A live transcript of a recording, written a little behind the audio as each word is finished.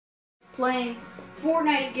playing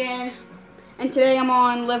Fortnite again, and today I'm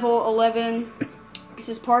on level 11. This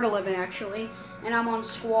is part 11 actually, and I'm on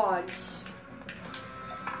squads.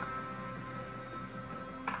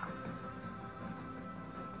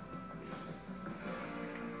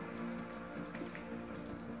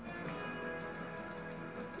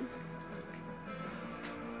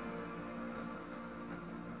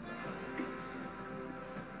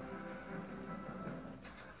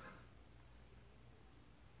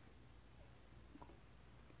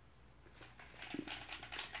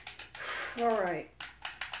 All right.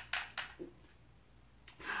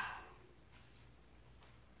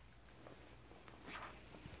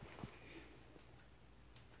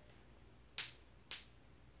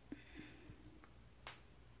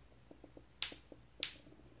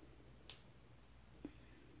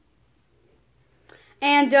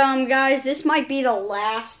 And guys, this might be the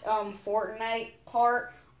last Fortnite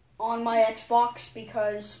part on my Xbox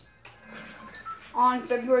because on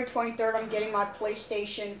February 23rd I'm getting my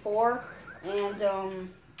PlayStation 4, and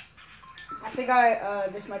I think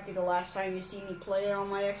this might be the last time you see me play it on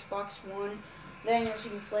my Xbox One. Then you'll see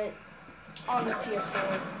me play it on the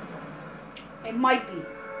PS4. It might be.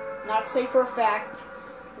 Not to say for a fact.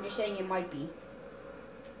 I'm just saying it might be.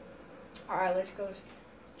 Alright, let's go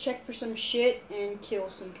check for some shit and kill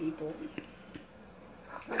some people.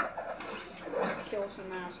 Kill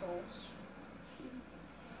some assholes.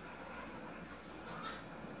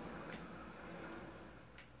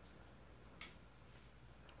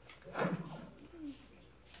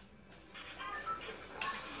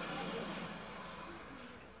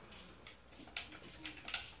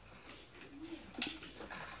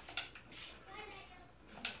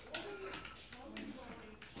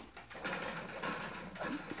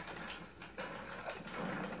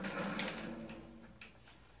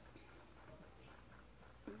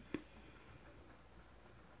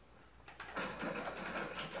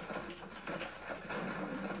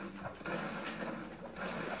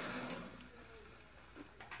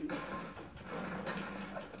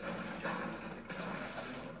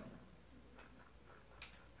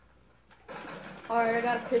 Alright, I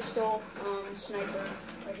got a pistol, sniper,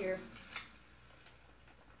 right here.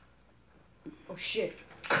 Oh shit.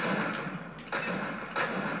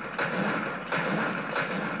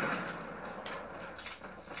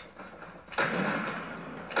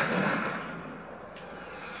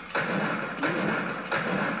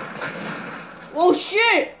 Oh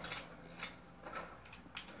shit!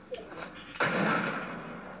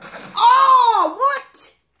 Oh,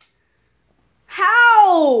 what?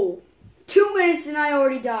 How? 2 minutes and I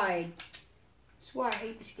already died. That's why I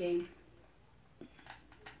hate this game.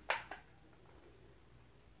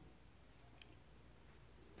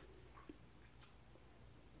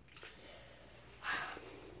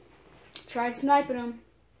 Tried sniping him.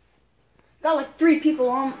 Got like 3 people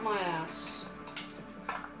on my ass.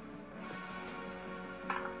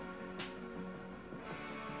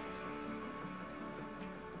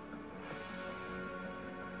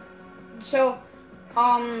 So,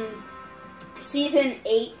 Season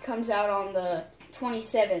 8 comes out on the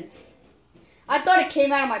 27th. I thought it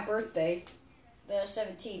came out on my birthday, the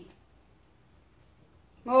 17th.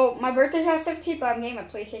 Well, my birthday's on the 17th, but I'm getting my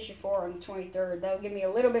PlayStation 4 on the 23rd. That'll give me a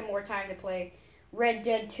little bit more time to play Red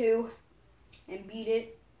Dead 2 and beat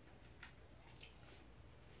it.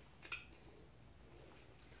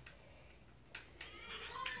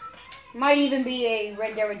 Might even be a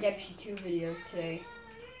Red Dead Redemption 2 video today.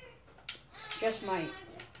 Just might.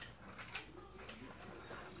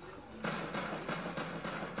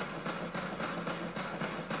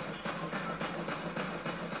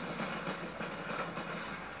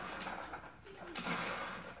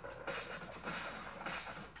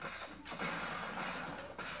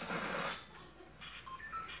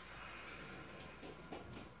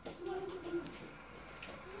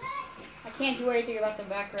 Can't do anything about the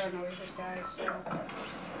background noises, guys, so.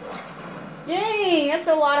 Dang, that's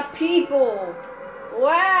a lot of people.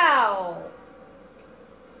 Wow.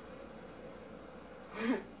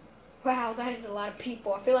 Wow, that is a lot of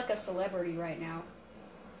people. I feel like a celebrity right now.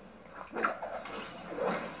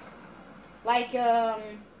 Like,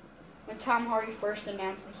 when Tom Hardy first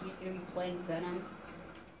announced that he's going to be playing Venom,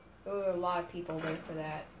 there were a lot of people there for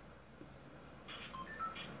that.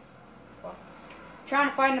 Fuck. Trying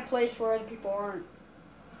to find a place where other people aren't.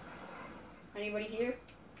 Anybody here?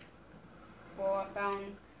 Well, I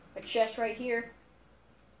found a chest right here.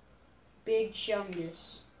 Big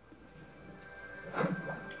chungus.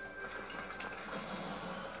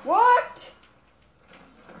 What?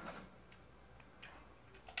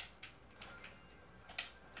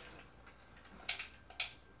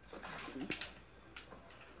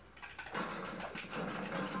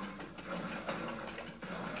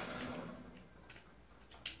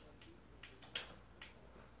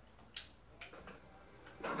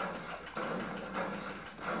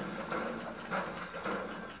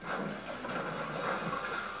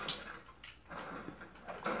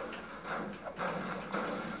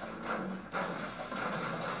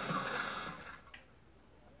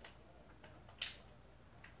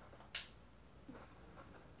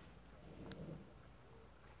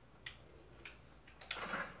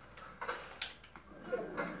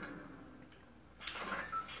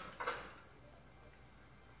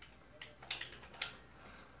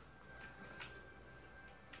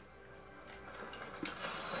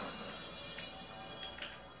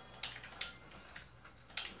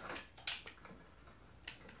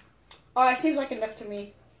 Alright, seems like enough to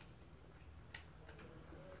me.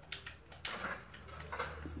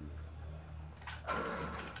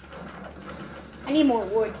 I need more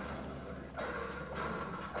wood.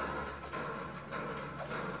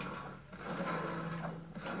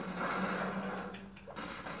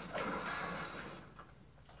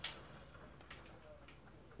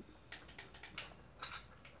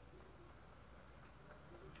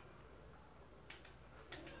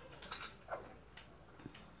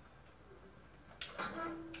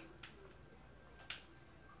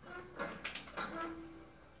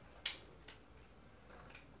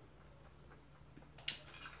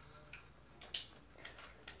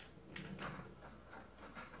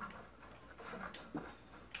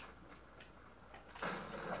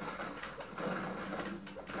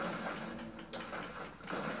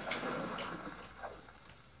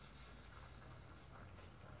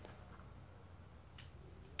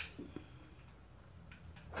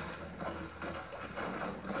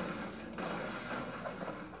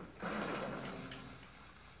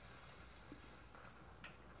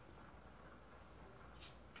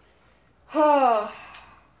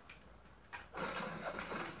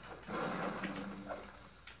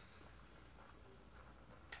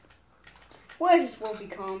 What has this world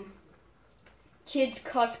become? Kids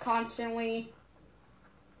cuss constantly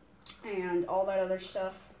and all that other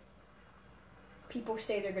stuff. People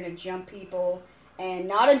say they're gonna jump people, and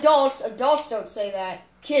not adults. Adults don't say that.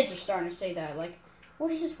 Kids are starting to say that. Like,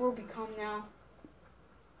 what has this world become now?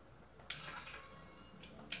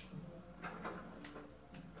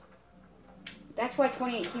 That's why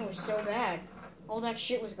 2018 was so bad. All that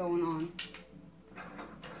shit was going on.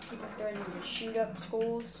 People threatening to shoot up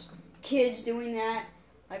schools. Kids doing that.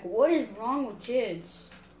 Like, what is wrong with kids?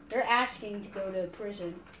 They're asking to go to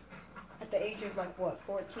prison at the age of, like, what,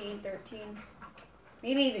 14, 13?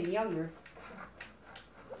 Maybe even younger.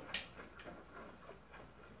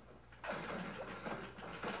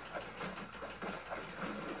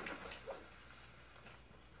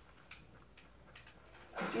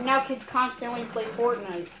 And now kids constantly play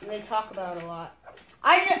Fortnite, and they talk about it a lot.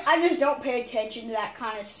 I just don't pay attention to that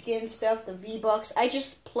kind of skin stuff, the V-Bucks. I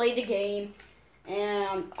just play the game,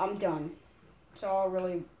 and I'm done. That's all I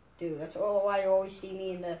really do. That's why you always see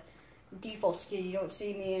me in the default skin. You don't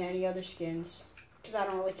see me in any other skins, because I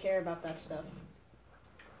don't really care about that stuff.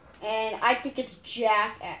 And I think it's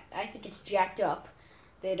jacked up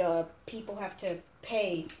that people have to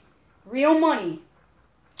pay real money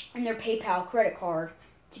in their PayPal credit card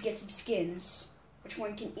to get some skins, which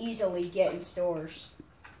one can easily get in stores.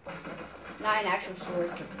 Not in actual stores,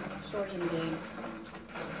 but stores in the game.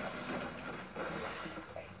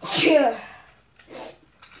 Yeah.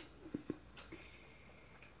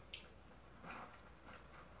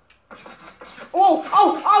 Oh!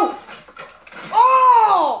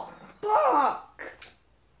 Fuck!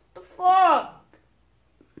 What the fuck?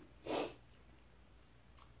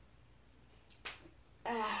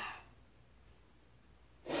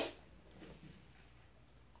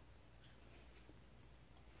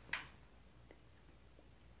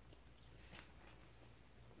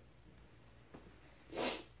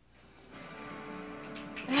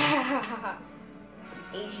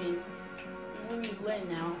 Asian. I'm gonna be Lynn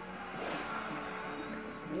now.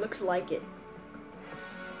 It looks like it.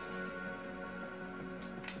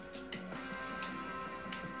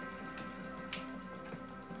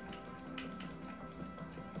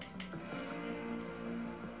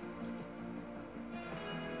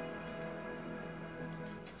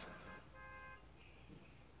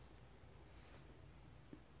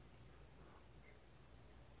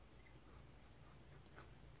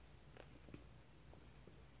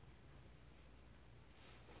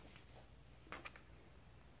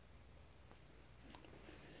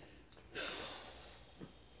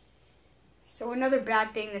 So another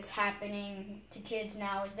bad thing that's happening to kids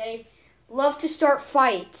now is they love to start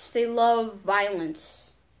fights. They love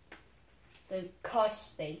violence. They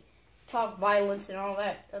cuss, they talk violence and all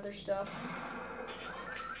that other stuff.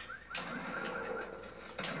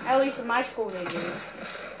 At least in my school they do.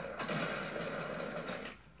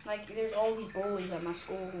 Like, there's all these bullies at my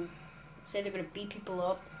school who say they're going to beat people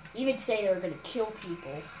up. Even say they're going to kill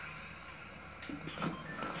people.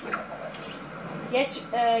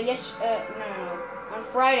 No. On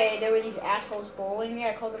Friday, there were these assholes bullying me.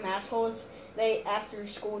 I called them assholes. After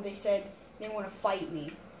school, they said they want to fight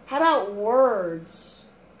me. How about words?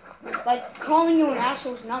 Like, calling you an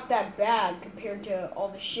asshole is not that bad compared to all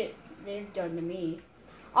the shit they've done to me.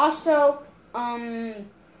 Also,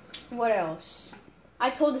 what else? I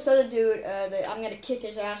told this other dude that I'm going to kick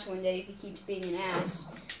his ass one day if he keeps being an ass.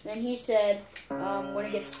 Then he said, when I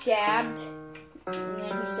get stabbed, and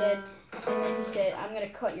then he said, And then he said, I'm going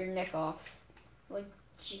to cut your neck off. Like,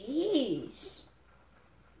 jeez.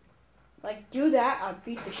 Like, do that, I'll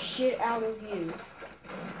beat the shit out of you.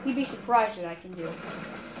 He'd be surprised what I can do.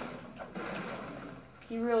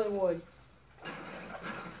 He really would.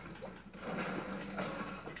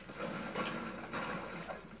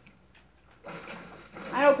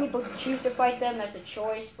 I know people choose to fight them, that's a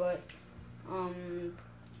choice, but,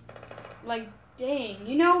 like, dang,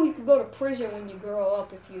 you know you could go to prison when you grow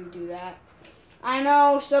up if you do that. I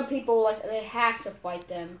know some people, like, they have to fight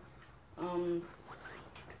them.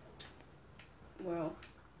 Well.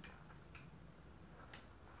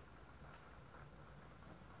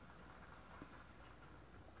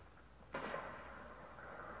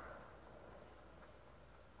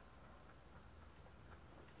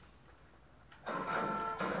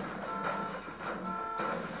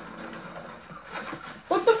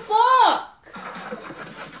 What the fuck?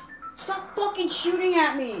 Stop fucking shooting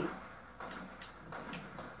at me.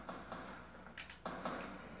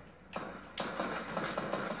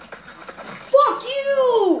 Fuck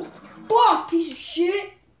you! Fuck, piece of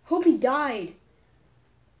shit. Hope he died.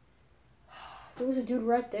 There was a dude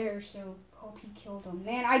right there, so hope he killed him.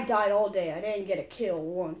 Man, I died all day. I didn't get a kill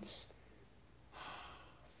once.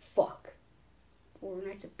 Fuck.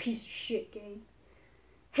 Fortnite's a piece of shit game.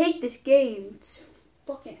 Hate this game. It's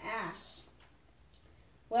fucking ass.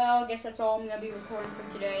 Well, I guess that's all I'm gonna be recording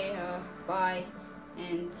for today. Bye.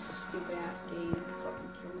 And stupid ass game.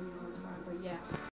 Fucking killing me all the time. But yeah.